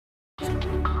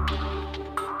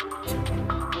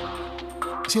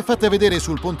Si è fatta vedere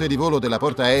sul ponte di volo della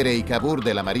portaerei Cavour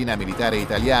della Marina Militare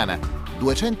Italiana,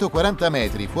 240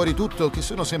 metri fuori tutto che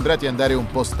sono sembrati andare un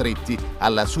po' stretti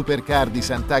alla supercar di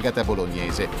Sant'Agata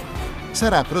bolognese.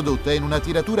 Sarà prodotta in una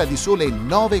tiratura di sole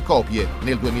 9 copie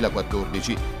nel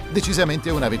 2014, decisamente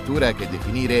una vettura che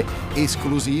definire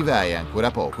esclusiva è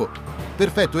ancora poco.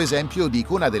 Perfetto esempio di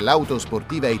icona dell'auto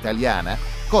sportiva italiana,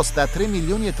 costa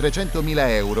 3.300.000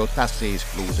 euro, tasse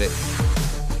escluse.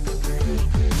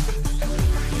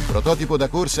 Prototipo da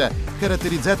corsa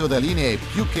caratterizzato da linee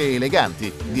più che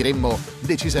eleganti, diremmo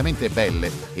decisamente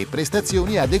belle, e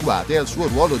prestazioni adeguate al suo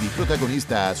ruolo di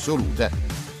protagonista assoluta.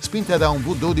 Spinta da un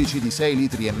V12 di 6,5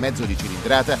 litri di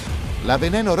cilindrata, la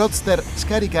Veneno Roadster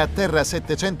scarica a terra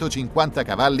 750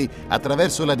 cavalli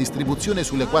attraverso la distribuzione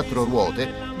sulle 4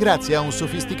 ruote grazie a un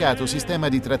sofisticato sistema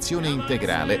di trazione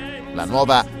integrale. La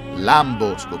nuova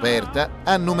Lambo scoperta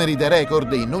ha numeri da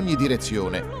record in ogni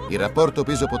direzione. Il rapporto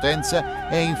peso-potenza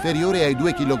è inferiore ai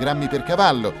 2 kg per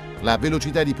cavallo, la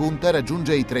velocità di punta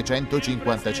raggiunge i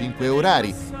 355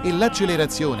 orari e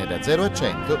l'accelerazione da 0 a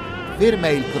 100 ferma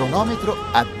il cronometro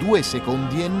a 2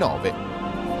 secondi e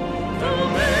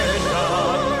 9.